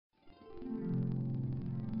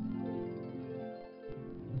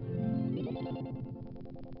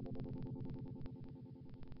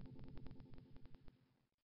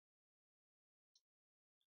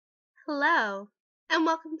Hello, and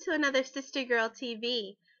welcome to another Sista Gurl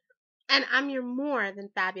TV. And I'm your more than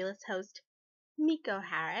fabulous host, Miko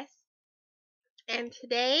Harris. And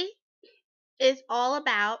today is all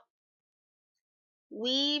about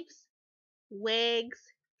weaves, wigs,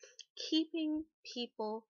 keeping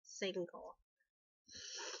people single.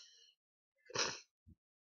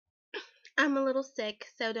 I'm a little sick,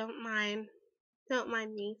 so don't mind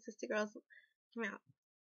me. Sista Gurl's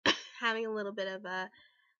having a little bit of a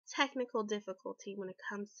technical difficulty when it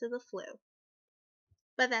comes to the flu.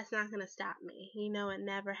 But that's not going to stop me. You know, it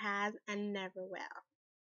never has and never will.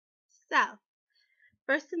 So,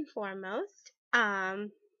 first and foremost, I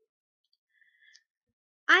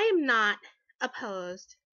am not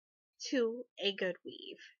opposed to a good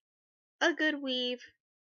weave. A good weave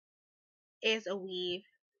is a weave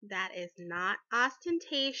that is not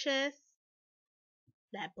ostentatious,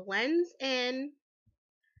 that blends in,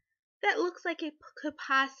 that looks like it could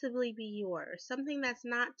possibly be yours. Something that's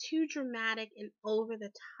not too dramatic and over the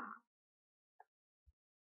top.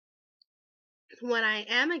 What I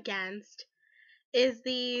am against is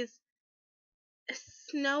these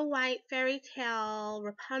Snow White fairy tale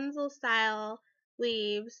Rapunzel style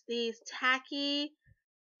weaves, these tacky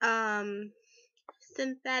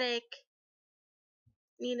synthetic,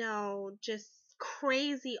 just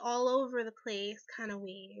crazy all over the place kind of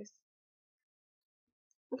weaves.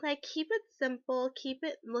 Like, keep it simple, keep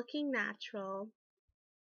it looking natural.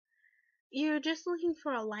 You're just looking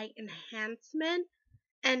for a light enhancement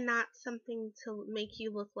and not something to make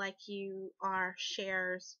you look like you are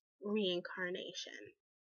Cher's reincarnation.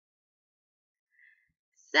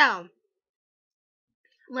 So,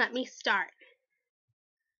 let me start.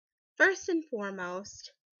 First and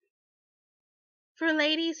foremost, for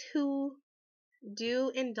ladies who do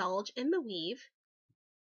indulge in the weave,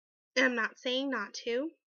 and I'm not saying not to,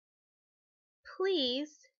 please,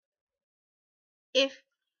 if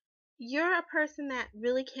you're a person that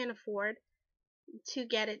really can't afford to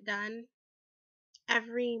get it done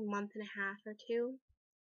every month and a half or two,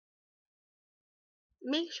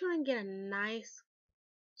 make sure and get a nice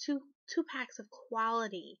two packs of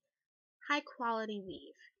quality, high quality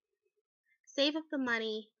weave. Save up the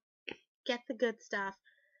money, get the good stuff,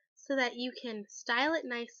 so that you can style it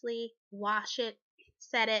nicely, wash it,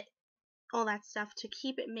 set it, all that stuff to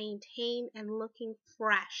keep it maintained and looking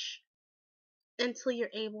fresh until you're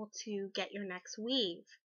able to get your next weave.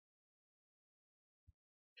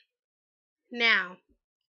 Now,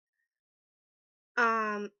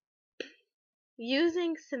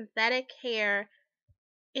 using synthetic hair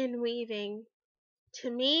in weaving, to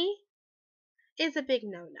me, is a big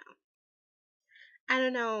no-no. I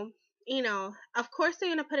don't know, of course they're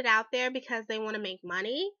going to put it out there because they want to make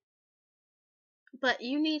money, but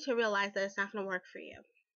you need to realize that it's not going to work for you.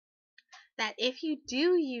 That if you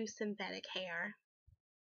do use synthetic hair,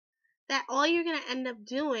 that all you're going to end up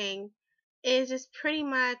doing is just pretty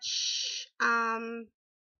much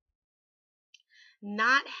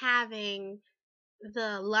not having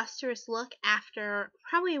the lustrous look after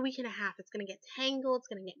probably a week and a half. It's going to get tangled, it's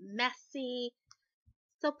going to get messy.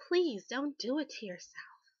 So please don't do it to yourself.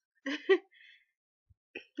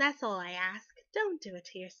 That's all I ask. Don't do it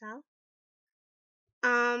to yourself.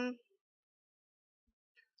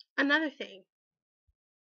 Another thing.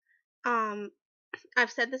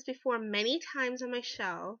 I've said this before many times on my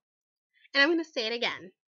show, and I'm going to say it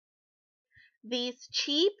again. These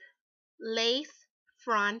cheap lace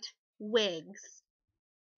front wigs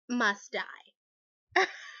must die.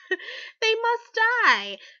 They must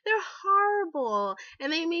die. They're horrible,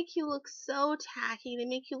 and they make you look so tacky. They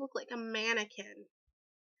make you look like a mannequin,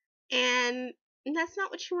 and that's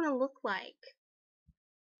not what you want to look like.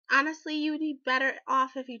 Honestly, you would be better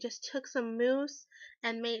off if you just took some mousse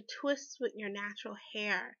and made twists with your natural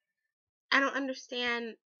hair. I don't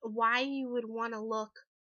understand why you would want to look,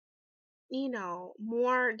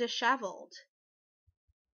 more disheveled.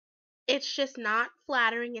 It's just not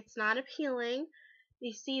flattering. It's not appealing.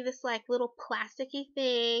 You see this like little plasticky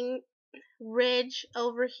thing, ridge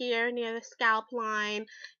over here near the scalp line.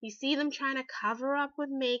 You see them trying to cover up with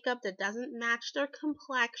makeup that doesn't match their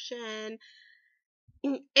complexion.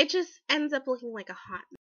 It just ends up looking like a hot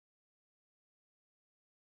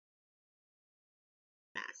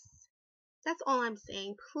mess. That's all I'm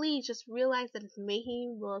saying. Please just realize that it's making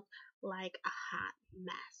you look like a hot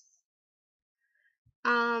mess.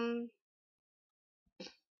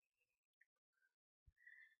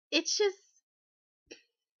 It's just,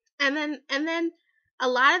 and then a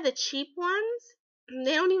lot of the cheap ones,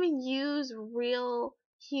 they don't even use real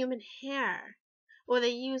human hair, or they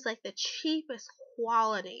use like the cheapest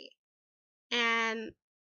quality. And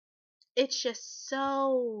it's just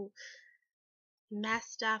so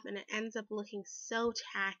messed up, and it ends up looking so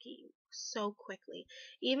tacky so quickly.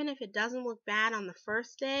 Even if it doesn't look bad on the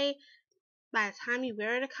first day, by the time you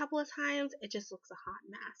wear it a couple of times, it just looks a hot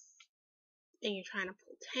mess. And you're trying to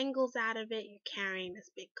pull tangles out of it. You're carrying this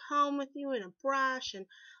big comb with you and a brush and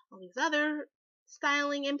all these other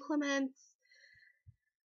styling implements.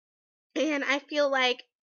 And I feel like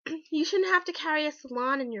you shouldn't have to carry a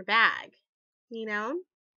salon in your bag, you know?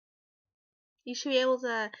 You should be able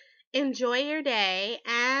to enjoy your day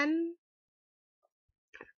and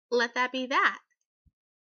let that be that.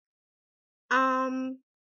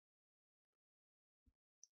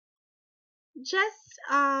 Just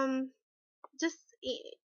just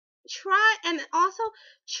try, and also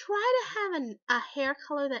try to have a hair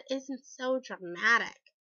color that isn't so dramatic.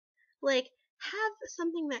 Like, have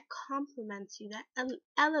something that complements you, that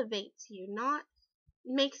elevates you, not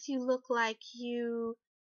makes you look like you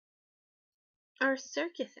are a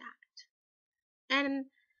circus act. And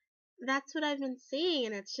that's what I've been seeing,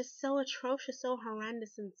 and it's just so atrocious, so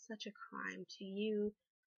horrendous, and such a crime to you.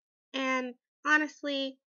 And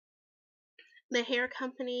honestly, the hair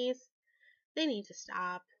companies, they need to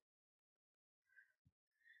stop.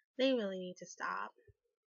 They really need to stop.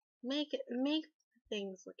 Make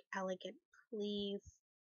things look elegant, please.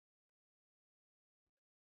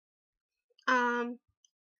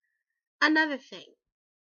 Another thing,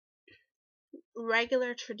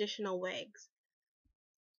 regular traditional wigs.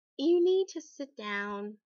 You need to sit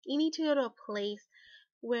down. You need to go to a place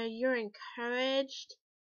where you're encouraged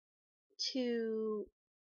to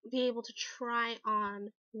be able to try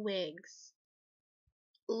on wigs,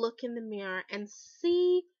 look in the mirror, and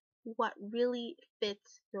see what really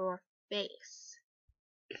fits your face.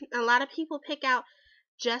 A lot of people pick out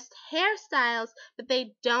just hairstyles, but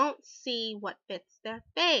they don't see what fits their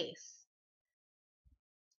face.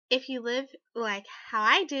 If you live like how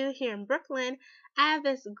I do here in Brooklyn, I have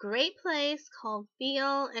this great place called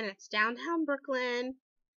Feel, and it's downtown Brooklyn,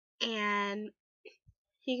 and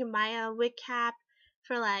you can buy a wig cap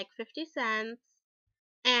for like 50 cents,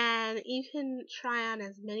 and you can try on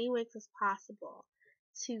as many wigs as possible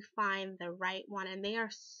to find the right one, and they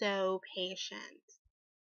are so patient.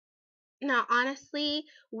 Now, honestly,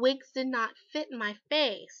 wigs did not fit my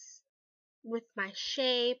face with my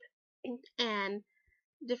shape and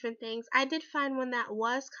different things. I did find one that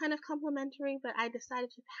was kind of complimentary, but I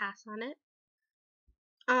decided to pass on it.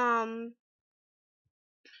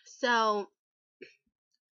 So,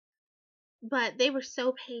 but they were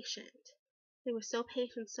so patient. They were so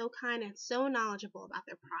patient, so kind, and so knowledgeable about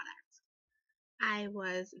their products. I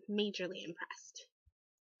was majorly impressed.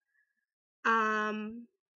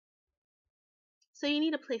 So you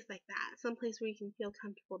need a place like that, some place where you can feel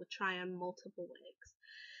comfortable to try on multiple wigs,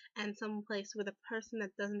 and some place with a person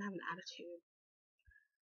that doesn't have an attitude,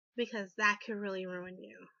 because that could really ruin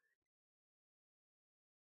you.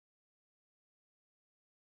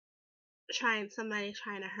 Somebody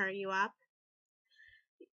trying to hurt you up.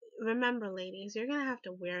 Remember, ladies, you're gonna have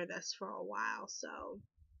to wear this for a while, so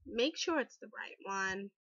make sure it's the right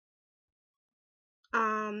one.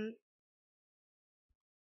 Um,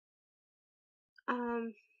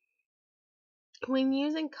 um, when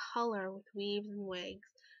using color with weaves and wigs,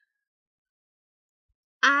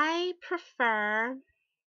 I prefer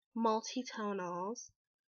multi-tonals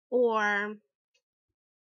or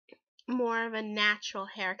more of a natural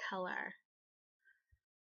hair color.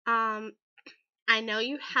 I know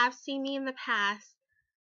you have seen me in the past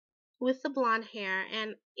with the blonde hair,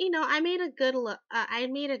 and I made a good I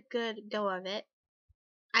made a good go of it.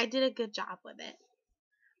 I did a good job with it.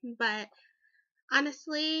 But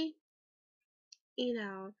honestly,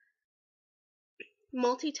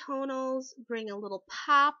 multi-tonals bring a little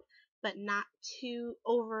pop, but not too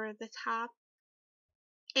over the top.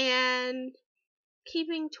 And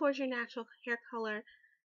keeping towards your natural hair color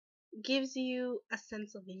gives you a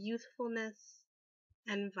sense of youthfulness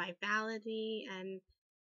and vitality, and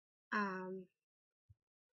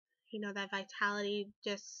that vitality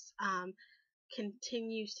just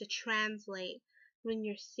continues to translate when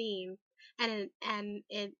you're seen, and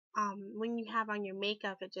it when you have on your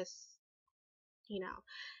makeup, it just you know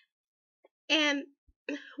and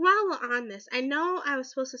while we're on this, I know I was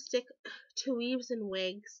supposed to stick to weaves and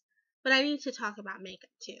wigs, but I need to talk about makeup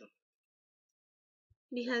too,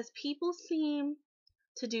 because people seem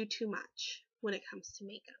to do too much when it comes to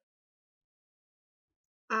makeup.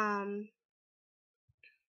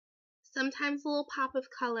 Sometimes a little pop of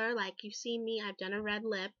color, like you've seen me, I've done a red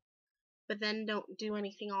lip, but then don't do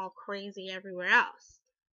anything all crazy everywhere else.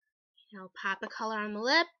 Pop a color on the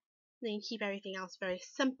lip, then you keep everything else very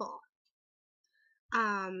simple.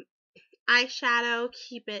 Eyeshadow,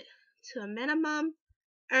 keep it to a minimum.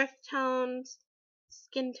 Earth tones,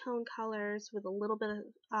 skin tone colors with a little bit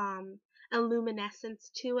of luminescence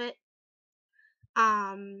to it.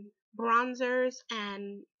 Bronzers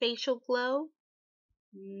and facial glow,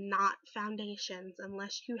 not foundations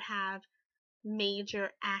unless you have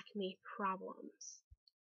major acne problems.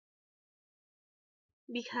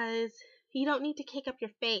 Because you don't need to cake up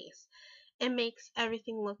your face. It makes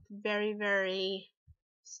everything look very, very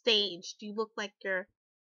staged. You look like you're,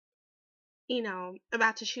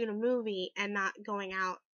 about to shoot a movie and not going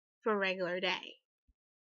out for a regular day.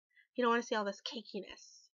 You don't want to see all this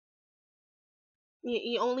cakiness.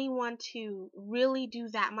 You only want to really do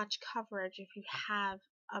that much coverage if you have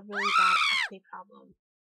a really bad acne problem.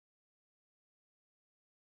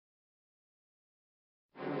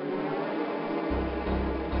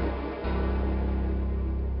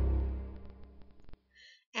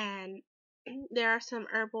 And there are some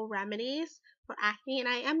herbal remedies for acne, and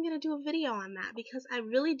I am going to do a video on that because I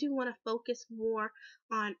really do want to focus more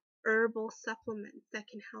on herbal supplements that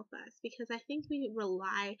can help us, because I think we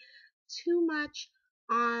rely too much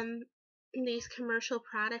on these commercial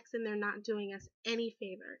products and they're not doing us any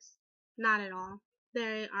favors. Not at all.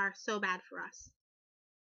 They are so bad for us.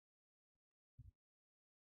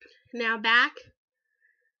 Now back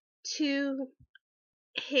to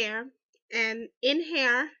hair, and in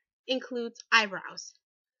hair includes eyebrows.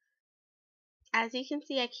 As you can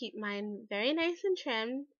see, I keep mine very nice and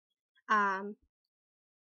trimmed.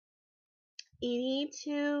 You need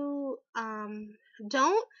to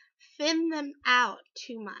don't thin them out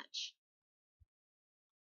too much,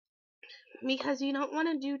 because you don't want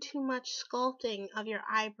to do too much sculpting of your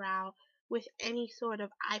eyebrow with any sort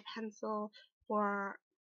of eye pencil or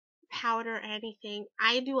powder or anything.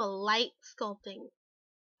 I do a light sculpting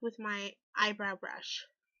with my eyebrow brush.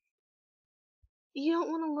 You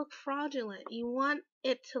don't want to look fraudulent. You want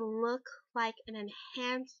it to look like an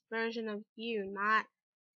enhanced version of you, not,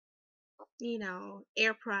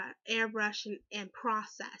 airbrush and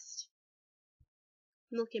processed.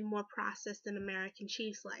 Looking more processed than American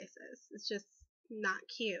cheese slices. It's just not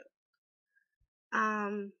cute.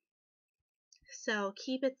 So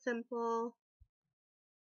keep it simple.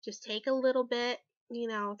 Just take a little bit,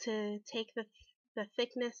 to take the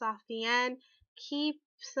thickness off the end. Keep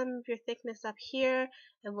some of your thickness up here.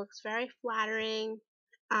 It looks very flattering.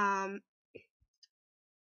 I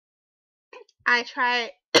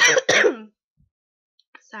try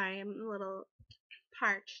sorry, I'm a little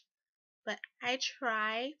parched, but I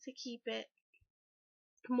try to keep it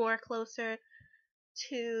more closer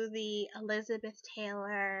to the Elizabeth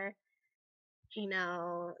Taylor,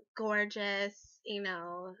 gorgeous,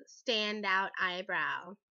 standout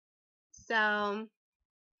eyebrow. So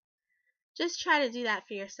just try to do that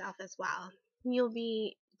for yourself as well. You'll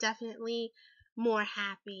be definitely more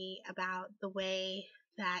happy about the way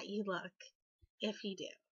that you look if you do,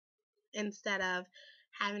 instead of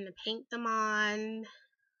having to paint them on.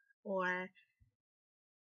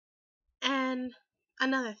 And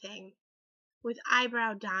another thing, with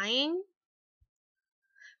eyebrow dyeing,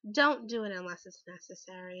 don't do it unless it's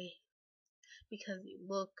necessary, because you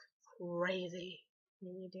look crazy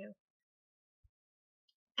when you do.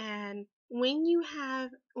 And when you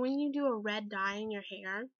do a red dye in your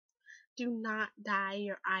hair, do not dye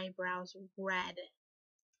your eyebrows red.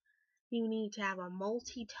 You need to have a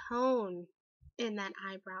multi-tone in that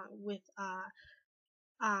eyebrow with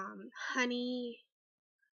honey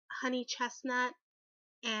chestnut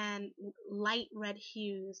and light red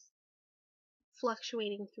hues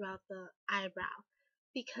fluctuating throughout the eyebrow,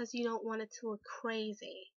 because you don't want it to look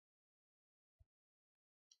crazy.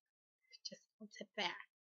 Just a tip there.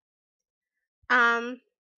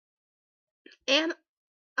 And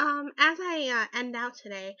as I end out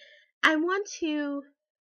today, I want to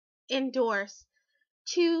endorse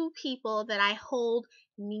two people that I hold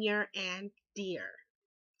near and dear.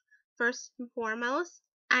 First and foremost,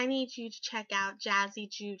 I need you to check out Jazzy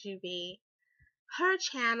Jujubee. Her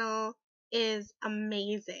channel is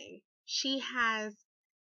amazing. She has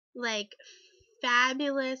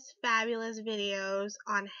fabulous videos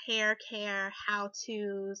on hair care,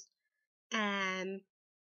 how-tos, and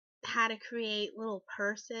how to create little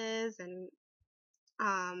purses, and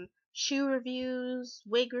shoe reviews,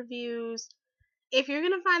 wig reviews. If you're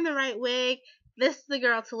gonna find the right wig, this is the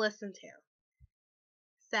girl to listen to.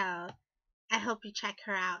 So I hope you check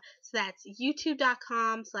her out. So that's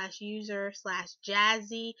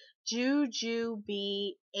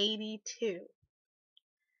youtube.com/user/JazzyJujubee82.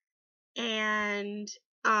 And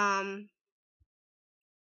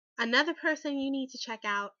another person you need to check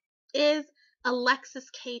out is Alexis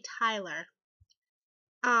K. Tyler.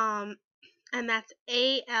 and that's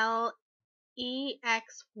AlexYsskTYLOR.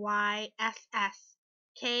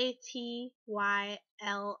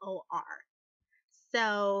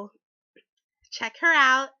 So check her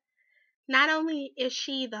out. Not only is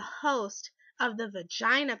she the host of the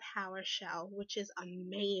Vagina Power Show, which is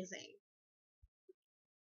amazing,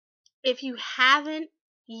 if you haven't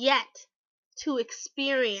yet to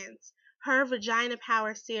experience her Vagina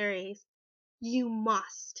Power series, you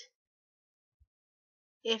must.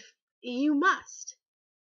 If you must,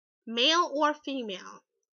 male or female,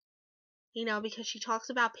 because she talks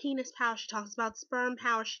about penis power, she talks about sperm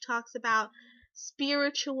power, she talks about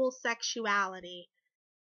spiritual sexuality.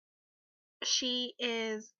 She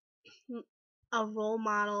is a role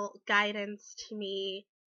model, guidance to me.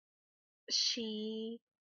 She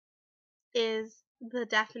is the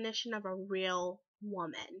definition of a real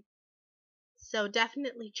woman. So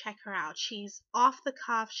definitely check her out. She's off the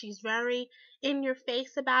cuff. She's very in your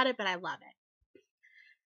face about it, but I love it.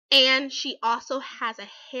 And she also has a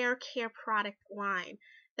hair care product line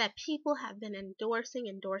that people have been endorsing.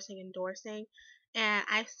 And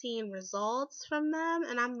I've seen results from them,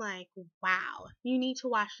 and I'm like, wow, you need to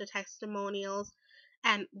watch the testimonials.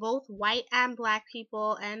 And both white and black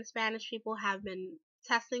people and Spanish people have been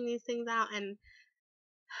testing these things out, and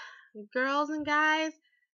girls and guys,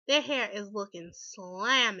 their hair is looking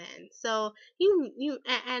slamming. So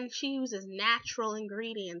and she uses natural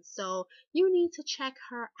ingredients, so you need to check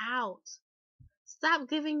her out. Stop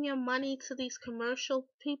giving your money to these commercial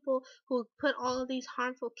people who put all of these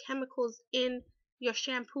harmful chemicals in your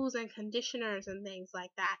shampoos and conditioners and things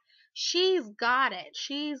like that. She's got it.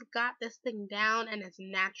 She's got this thing down, and it's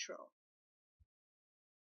natural.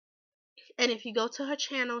 And if you go to her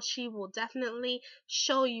channel, she will definitely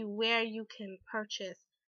show you where you can purchase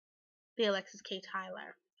the Alexis K.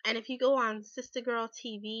 Tyler. And if you go on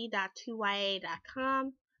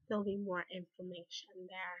sistagurltv.2ya.com, there'll be more information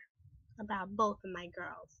there about both of my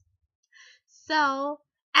girls. So,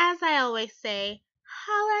 as I always say,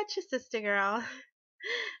 holla at your sister girl.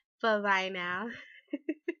 Bye-bye now.